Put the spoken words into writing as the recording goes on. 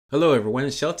Hello everyone,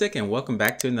 it's Sheltic and welcome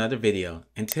back to another video.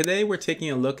 And today we're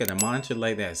taking a look at a monitor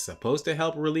light that is supposed to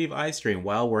help relieve eye strain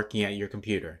while working at your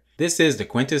computer. This is the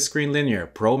Quntis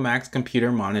ScreenLinear Pro Max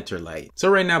Computer Monitor Light. So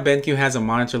right now BenQ has a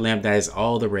monitor lamp that is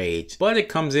all the rage, but it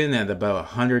comes in at about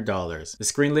 $100. The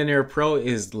ScreenLinear Pro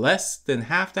is less than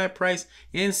half that price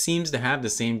and seems to have the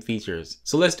same features.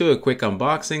 So let's do a quick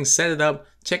unboxing, set it up,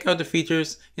 check out the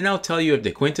features, and I'll tell you if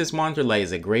the Quntis Monitor Light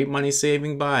is a great money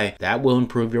saving buy that will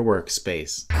improve your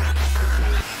workspace.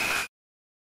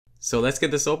 So let's get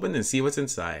this open and see what's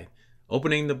inside.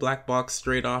 Opening the black box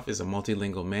straight off is a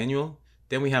multilingual manual.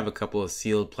 Then we have a couple of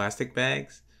sealed plastic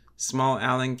bags, small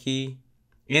Allen key,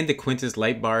 and the Quntis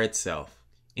light bar itself.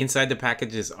 Inside the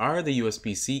packages are the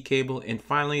USB-C cable and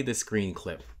finally the screen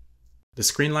clip. The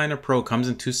ScreenLinear Pro comes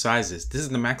in two sizes. This is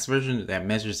the max version that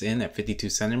measures in at 52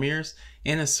 centimeters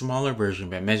and a smaller version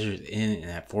that measures in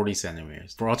at 40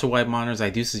 centimeters. For ultra-wide monitors, I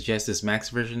do suggest this max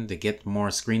version to get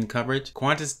more screen coverage.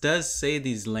 Quntis does say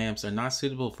these lamps are not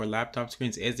suitable for laptop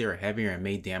screens as they are heavier and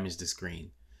may damage the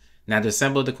screen. Now to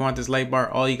assemble the Quntis light bar,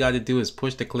 all you got to do is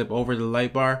push the clip over the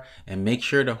light bar and make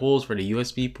sure the holes for the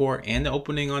USB port and the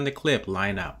opening on the clip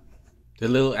line up. The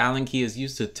little Allen key is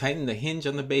used to tighten the hinge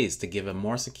on the base to give a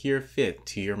more secure fit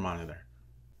to your monitor.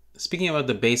 Speaking about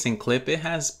the base and clip, it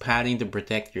has padding to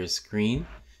protect your screen.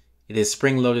 It is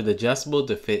spring-loaded adjustable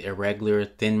to fit irregular,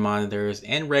 thin monitors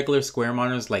and regular square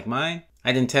monitors like mine.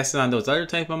 I didn't test it on those other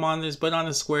type of monitors, but on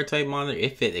a square type monitor,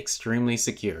 it fit extremely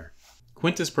secure.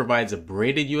 Quntis provides a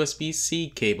braided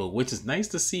USB-C cable, which is nice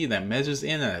to see, that measures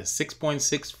in at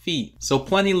 6.6 feet, so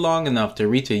plenty long enough to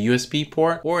reach a USB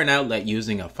port or an outlet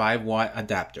using a 5-watt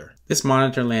adapter. This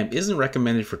monitor lamp isn't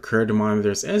recommended for curved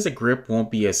monitors as the grip won't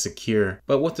be as secure,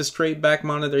 but with the straight back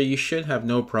monitor you should have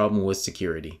no problem with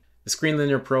security. The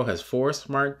ScreenLinear Pro has 4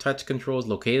 smart touch controls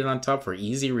located on top for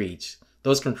easy reach.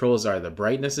 Those controls are the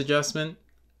brightness adjustment,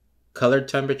 color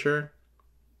temperature,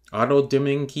 auto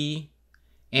dimming key,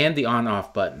 and the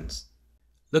on-off buttons.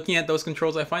 Looking at those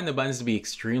controls, I find the buttons to be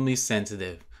extremely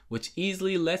sensitive, which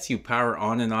easily lets you power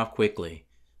on and off quickly.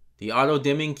 The auto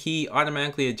dimming key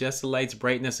automatically adjusts the light's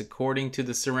brightness according to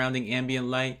the surrounding ambient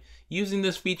light. Using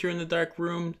this feature in the dark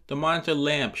room, the monitor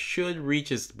lamp should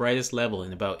reach its brightest level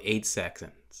in about 8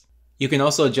 seconds. You can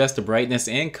also adjust the brightness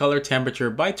and color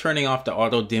temperature by turning off the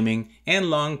auto dimming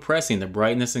and long pressing the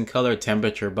brightness and color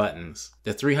temperature buttons.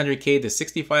 The 300K to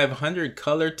 6500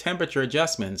 color temperature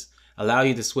adjustments allow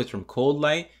you to switch from cold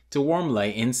light to warm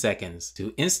light in seconds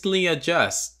to instantly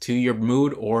adjust to your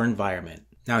mood or environment.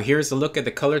 Now here's a look at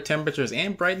the color temperatures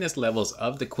and brightness levels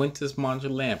of the Quntis monitor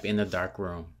lamp in the dark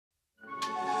room.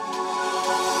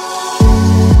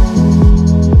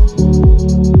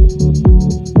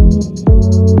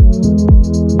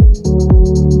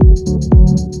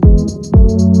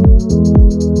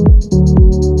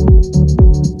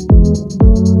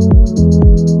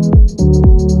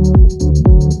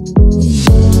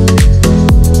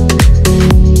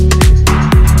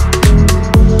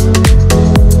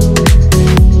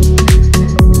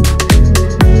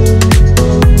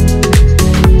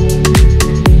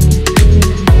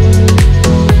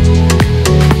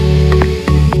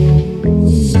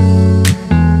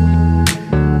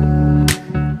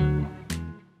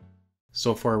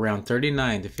 So for around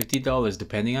 $39 to $50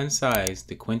 depending on size,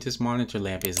 the Quntis monitor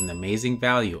lamp is an amazing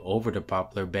value over the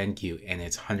popular BenQ and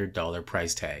its $100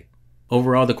 price tag.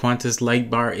 Overall, the Quntis light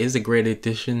bar is a great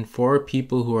addition for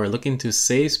people who are looking to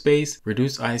save space,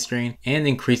 reduce eye strain, and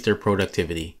increase their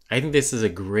productivity. I think this is a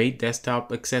great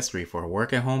desktop accessory for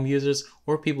work-at-home users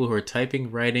or people who are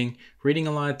typing, writing, reading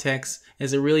a lot of text,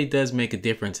 as it really does make a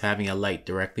difference having a light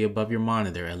directly above your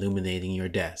monitor illuminating your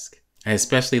desk. I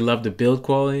especially love the build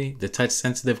quality, the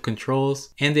touch-sensitive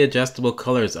controls, and the adjustable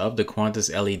colors of the Quntis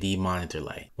LED monitor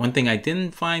light. One thing I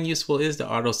didn't find useful is the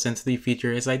auto sensitivity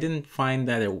feature, as I didn't find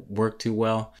that it worked too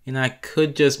well, and I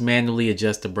could just manually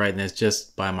adjust the brightness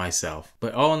just by myself.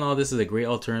 But all in all, this is a great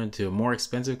alternative to more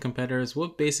expensive competitors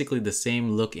with basically the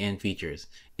same look and features.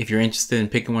 If you're interested in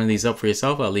picking one of these up for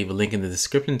yourself, I'll leave a link in the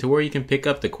description to where you can pick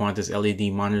up the Quntis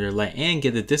LED monitor light and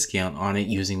get a discount on it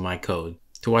using my code.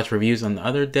 To watch reviews on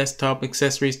other desktop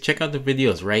accessories, check out the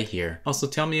videos right here. Also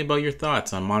tell me about your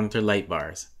thoughts on monitor light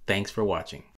bars. Thanks for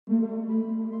watching.